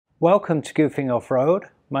Welcome to Goofing Off-Road.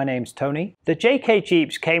 My name's Tony. The JK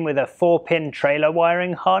Jeeps came with a 4-pin trailer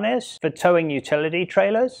wiring harness for towing utility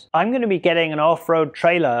trailers. I'm going to be getting an off-road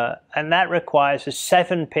trailer, and that requires a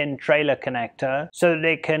 7-pin trailer connector so that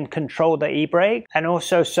it can control the e-brake and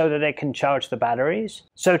also so that it can charge the batteries.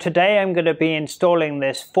 So today I'm going to be installing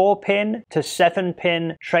this 4-pin to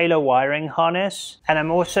 7-pin trailer wiring harness, and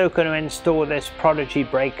I'm also going to install this Prodigy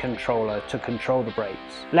brake controller to control the brakes.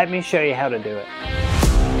 Let me show you how to do it.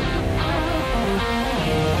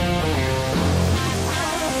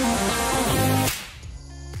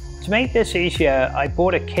 To make this easier, I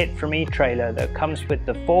bought a kit from eTrailer that comes with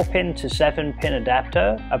the 4-pin to 7-pin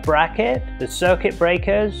adapter, a bracket, the circuit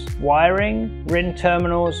breakers, wiring, RIN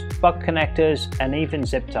terminals, buck connectors, and even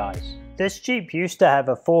zip ties. This Jeep used to have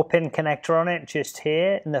a 4-pin connector on it just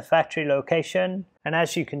here in the factory location, and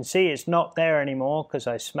as you can see it's not there anymore because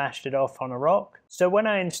I smashed it off on a rock. So when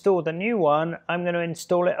I install the new one, I'm going to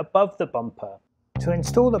install it above the bumper. To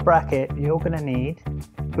install the bracket, you're going to need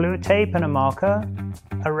glue tape and a marker,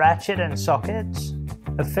 a ratchet and sockets,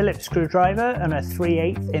 a Phillips screwdriver and a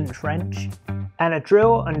 3/8 inch wrench, and a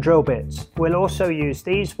drill and drill bits. We'll also use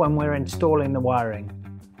these when we're installing the wiring.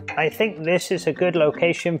 I think this is a good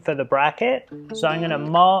location for the bracket, so I'm going to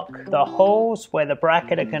mark the holes where the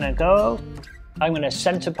bracket are going to go. I'm going to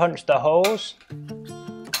center punch the holes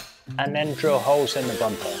and then drill holes in the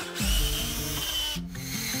bumper.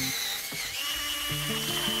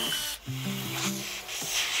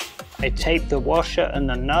 I taped the washer and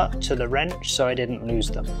the nut to the wrench so I didn't lose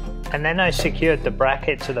them. And then I secured the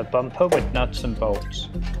bracket to the bumper with nuts and bolts.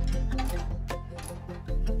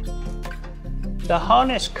 The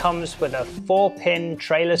harness comes with a 4-pin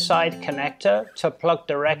trailer side connector to plug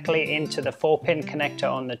directly into the 4-pin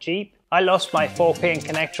connector on the Jeep. I lost my 4-pin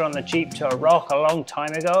connector on the Jeep to a rock a long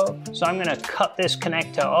time ago, so I'm going to cut this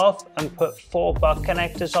connector off and put 4 buck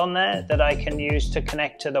connectors on there that I can use to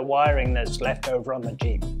connect to the wiring that's left over on the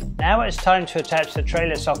Jeep. Now it's time to attach the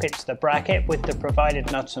trailer socket to the bracket with the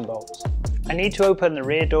provided nuts and bolts. I need to open the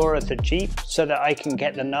rear door of the Jeep so that I can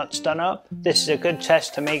get the nuts done up. This is a good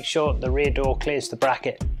test to make sure the rear door clears the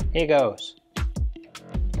bracket. Here goes.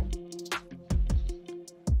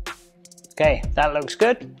 Okay, that looks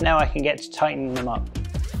good. Now I can get to tightening them up.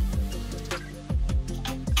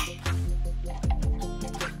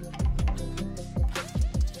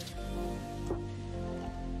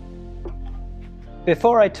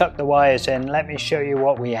 Before I tuck the wires in, let me show you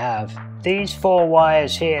what we have. These 4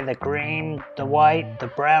 wires here, the green, the white, the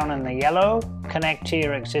brown and the yellow, connect to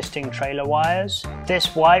your existing trailer wires.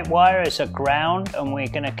 This white wire is a ground and we're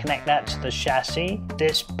going to connect that to the chassis.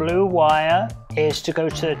 This blue wire is to go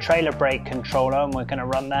to the trailer brake controller and we're going to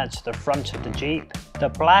run that to the front of the Jeep. The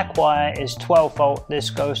black wire is 12 volt,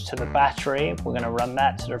 this goes to the battery, we're going to run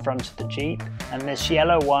that to the front of the Jeep. And this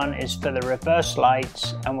yellow one is for the reverse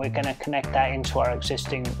lights and we're going to connect that into our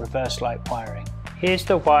existing reverse light wiring. Here's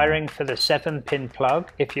the wiring for the 7-pin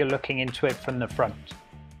plug if you're looking into it from the front.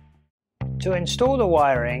 To install the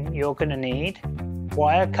wiring, you're going to need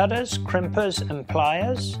wire cutters, crimpers and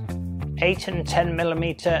pliers, 8 and 10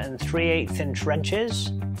 millimeter and 3/8 inch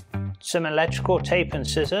wrenches, some electrical tape and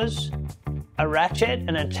scissors, a ratchet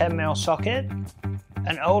and a 10mm socket,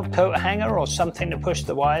 an old coat hanger or something to push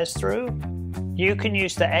the wires through. You can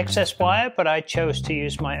use the excess wire, but I chose to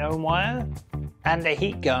use my own wire, and a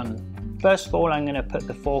heat gun. First of all, I'm going to put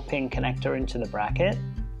the 4-pin connector into the bracket,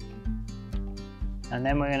 and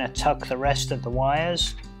then we're going to tuck the rest of the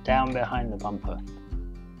wires down behind the bumper.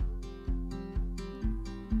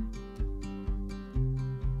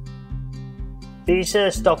 These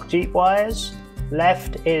are stock Jeep wires.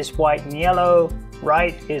 Left is white and yellow,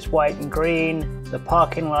 right is white and green, the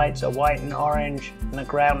parking lights are white and orange, and the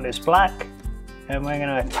ground is black. And we're going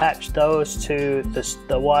to attach those to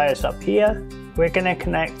the wires up here. We're going to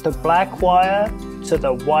connect the black wire to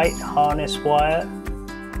the white harness wire.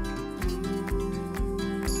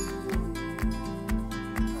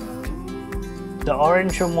 The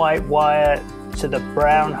orange and white wire to the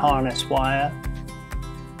brown harness wire.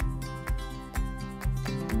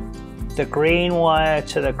 The green wire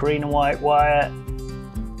to the green and white wire.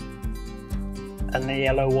 And the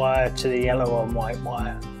yellow wire to the yellow and white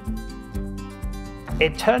wire.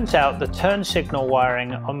 It turns out the turn signal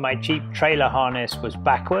wiring on my Jeep trailer harness was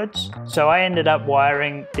backwards, so I ended up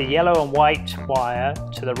wiring the yellow and white wire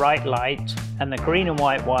to the right light and the green and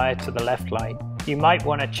white wire to the left light. You might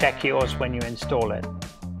want to check yours when you install it.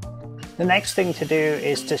 The next thing to do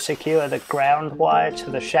is to secure the ground wire to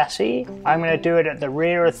the chassis. I'm going to do it at the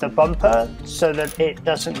rear of the bumper so that it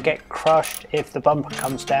doesn't get crushed if the bumper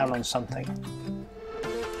comes down on something.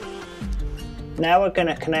 Now we're going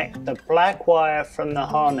to connect the black wire from the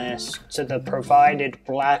harness to the provided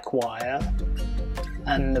black wire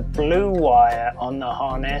and the blue wire on the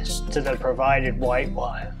harness to the provided white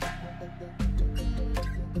wire.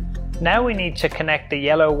 Now we need to connect the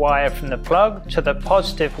yellow wire from the plug to the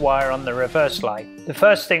positive wire on the reverse light. The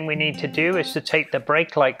first thing we need to do is to take the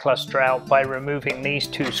brake light cluster out by removing these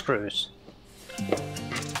two screws.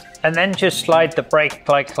 And then just slide the brake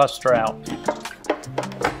light cluster out.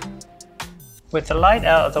 With the light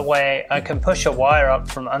out of the way, I can push a wire up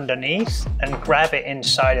from underneath and grab it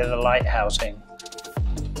inside of the light housing.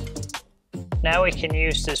 Now we can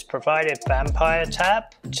use this provided vampire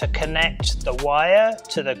tap to connect the wire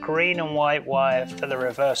to the green and white wire for the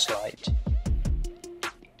reverse light.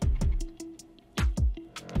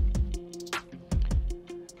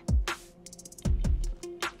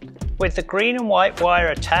 With the green and white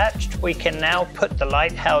wire attached, we can now put the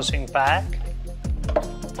light housing back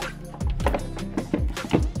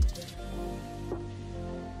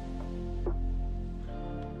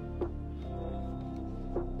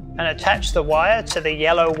and attach the wire to the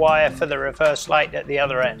yellow wire for the reverse light at the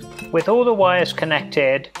other end. With all the wires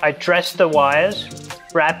connected, I dressed the wires,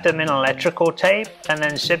 wrapped them in electrical tape, and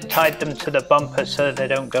then zip tied them to the bumper so that they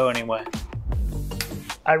don't go anywhere.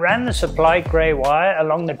 I ran the supplied grey wire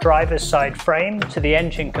along the driver's side frame to the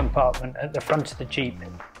engine compartment at the front of the Jeep.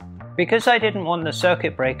 Because I didn't want the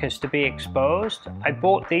circuit breakers to be exposed, I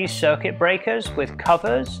bought these circuit breakers with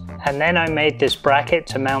covers, and then I made this bracket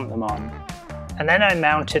to mount them on. And then I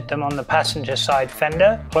mounted them on the passenger side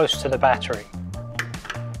fender close to the battery.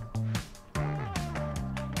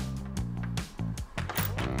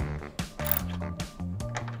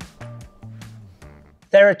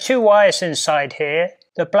 There are two wires inside here.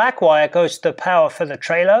 The black wire goes to the power for the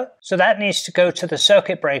trailer, so that needs to go to the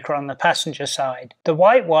circuit breaker on the passenger side. The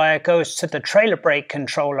white wire goes to the trailer brake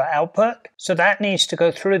controller output, so that needs to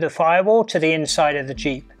go through the firewall to the inside of the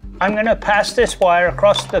Jeep. I'm going to pass this wire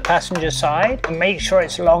across the passenger side and make sure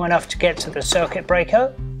it's long enough to get to the circuit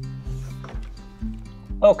breaker.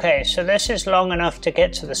 Okay, so this is long enough to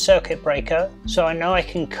get to the circuit breaker, so I know I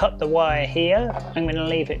can cut the wire here. I'm going to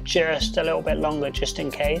leave it just a little bit longer just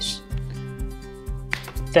in case.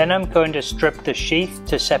 Then I'm going to strip the sheath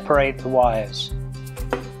to separate the wires.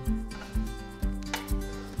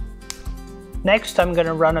 Next, I'm going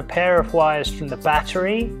to run a pair of wires from the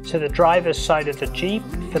battery to the driver's side of the Jeep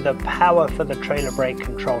for the power for the trailer brake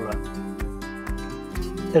controller.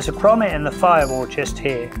 There's a grommet in the firewall just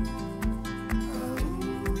here.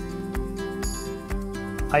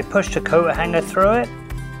 I pushed a coat hanger through it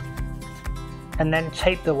and then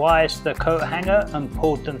taped the wires to the coat hanger and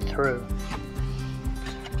pulled them through.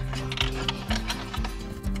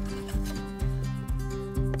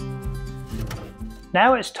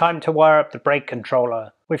 Now it's time to wire up the brake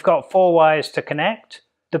controller. We've got 4 wires to connect.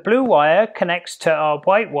 The blue wire connects to our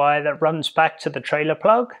white wire that runs back to the trailer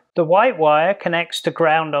plug. The white wire connects to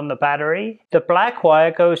ground on the battery. The black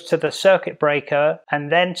wire goes to the circuit breaker and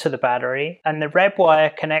then to the battery. And the red wire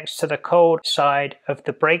connects to the cold side of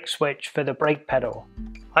the brake switch for the brake pedal.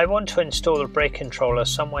 I want to install the brake controller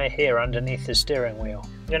somewhere here underneath the steering wheel.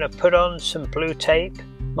 I'm going to put on some blue tape,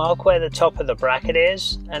 mark where the top of the bracket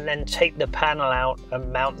is, and then take the panel out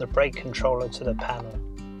and mount the brake controller to the panel.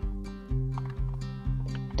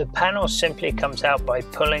 The panel simply comes out by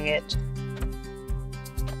pulling it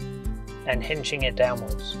and hinging it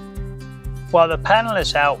downwards. While the panel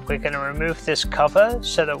is out, we're going to remove this cover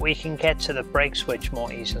so that we can get to the brake switch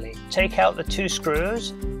more easily. Take out the 2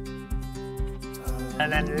 screws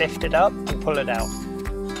and then lift it up and pull it out.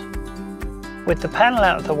 With the panel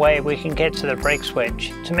out of the way, we can get to the brake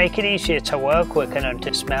switch. To make it easier to work, we're going to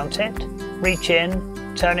dismount it, reach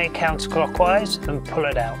in, turn it counterclockwise and pull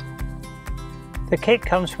it out. The kit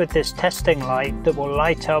comes with this testing light that will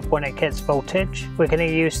light up when it gets voltage. We're going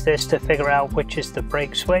to use this to figure out which is the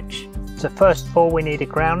brake switch. So first of all, we need to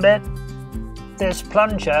ground it. This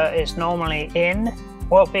plunger is normally in.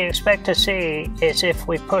 What we expect to see is if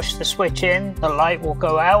we push the switch in, the light will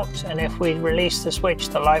go out, and if we release the switch,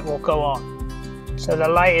 the light will go on. So the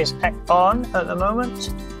light is on at the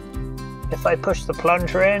moment. If I push the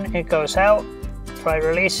plunger in, it goes out. If I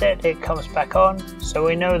release it, it comes back on. So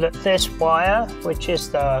we know that this wire, which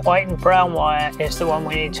is the white and brown wire, is the one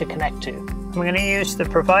we need to connect to. I'm going to use the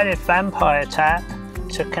provided vampire tap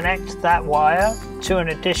to connect that wire to an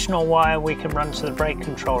additional wire we can run to the brake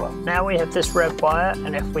controller. Now we have this red wire,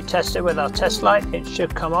 and if we test it with our test light, it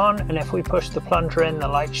should come on, and if we push the plunger in, the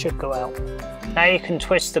light should go out. Now you can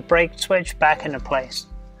twist the brake switch back into place.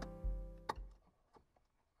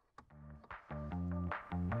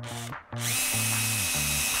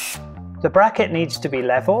 The bracket needs to be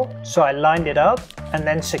level, so I lined it up and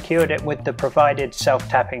then secured it with the provided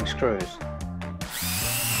self-tapping screws.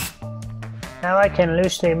 Now I can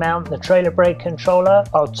loosely mount the trailer brake controller.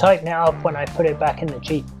 I'll tighten it up when I put it back in the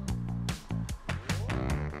Jeep.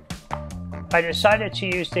 I decided to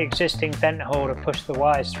use the existing vent hole to push the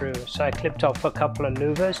wires through, so I clipped off a couple of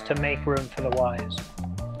louvers to make room for the wires.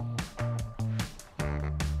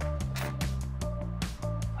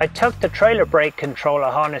 I tucked the trailer brake controller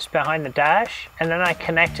harness behind the dash, and then I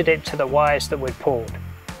connected it to the wires that we'd pulled.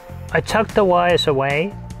 I tucked the wires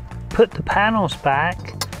away, put the panels back,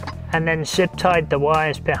 and then zip tied the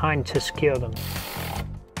wires behind to secure them.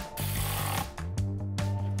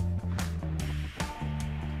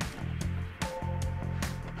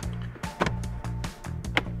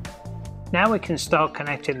 Now we can start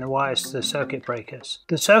connecting the wires to the circuit breakers.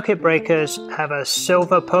 The circuit breakers have a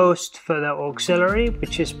silver post for the auxiliary,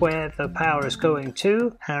 which is where the power is going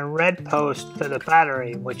to, and a red post for the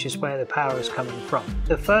battery, which is where the power is coming from.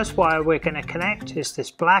 The first wire we're going to connect is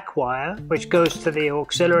this black wire, which goes to the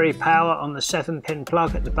auxiliary power on the 7-pin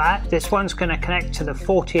plug at the back. This one's going to connect to the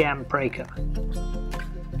 40 amp breaker.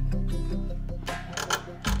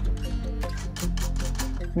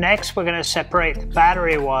 Next, we're going to separate the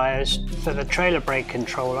battery wires for the trailer brake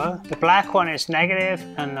controller. The black one is negative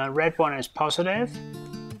and the red one is positive.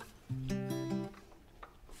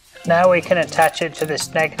 Now we can attach it to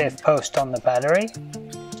this negative post on the battery.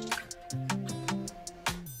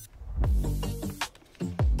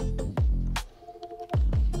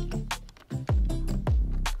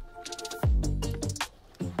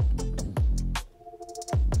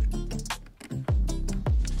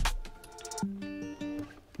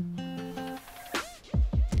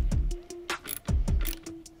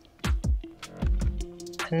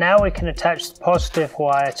 And now we can attach the positive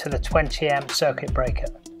wire to the 20 amp circuit breaker.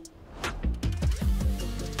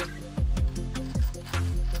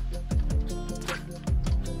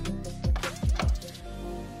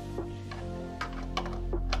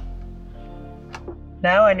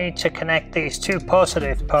 Now I need to connect these two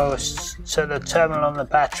positive posts to the terminal on the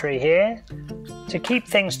battery here. To keep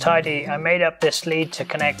things tidy, I made up this lead to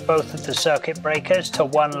connect both of the circuit breakers to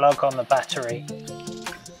one lug on the battery.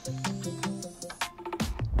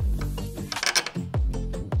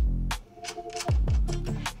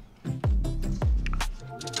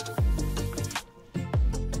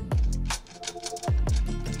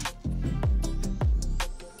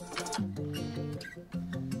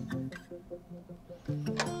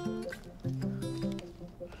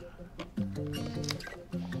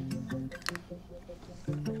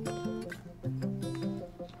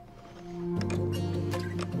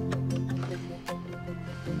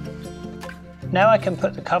 Now I can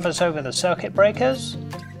put the covers over the circuit breakers.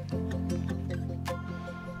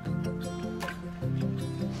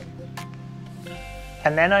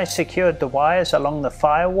 And then I secured the wires along the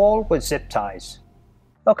firewall with zip ties.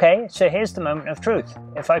 Okay, so here's the moment of truth.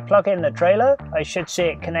 If I plug in the trailer, I should see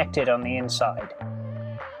it connected on the inside.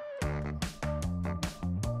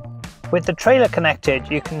 With the trailer connected,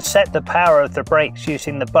 you can set the power of the brakes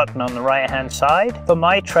using the button on the right hand side. For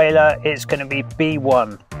my trailer, it's going to be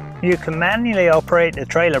B1. You can manually operate the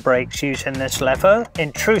trailer brakes using this lever.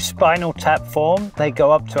 In true spinal tap form, they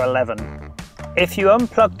go up to 11. If you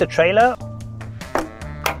unplug the trailer,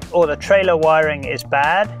 or the trailer wiring is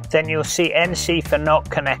bad, then you'll see NC for not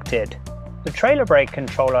connected. The trailer brake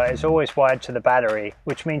controller is always wired to the battery,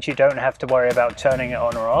 which means you don't have to worry about turning it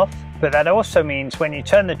on or off. But that also means when you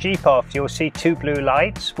turn the Jeep off, you'll see two blue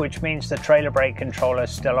lights, which means the trailer brake controller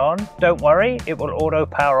is still on. Don't worry, it will auto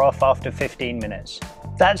power off after 15 minutes.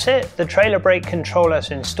 That's it, the trailer brake controller is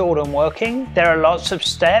installed and working. There are lots of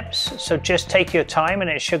steps, so just take your time and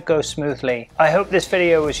it should go smoothly. I hope this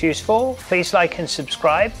video was useful. Please like and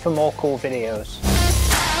subscribe for more cool videos.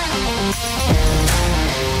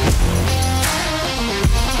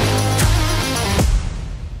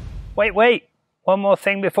 Wait, one more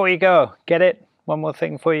thing before you go. Get it? One more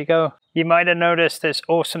thing before you go. You might have noticed this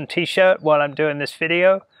awesome t-shirt while I'm doing this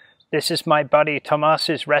video. This is my buddy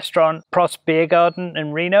Tomas's restaurant, Prost Beer Garden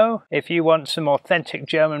in Reno. If you want some authentic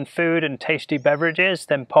German food and tasty beverages,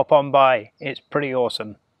 then pop on by. It's pretty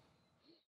awesome.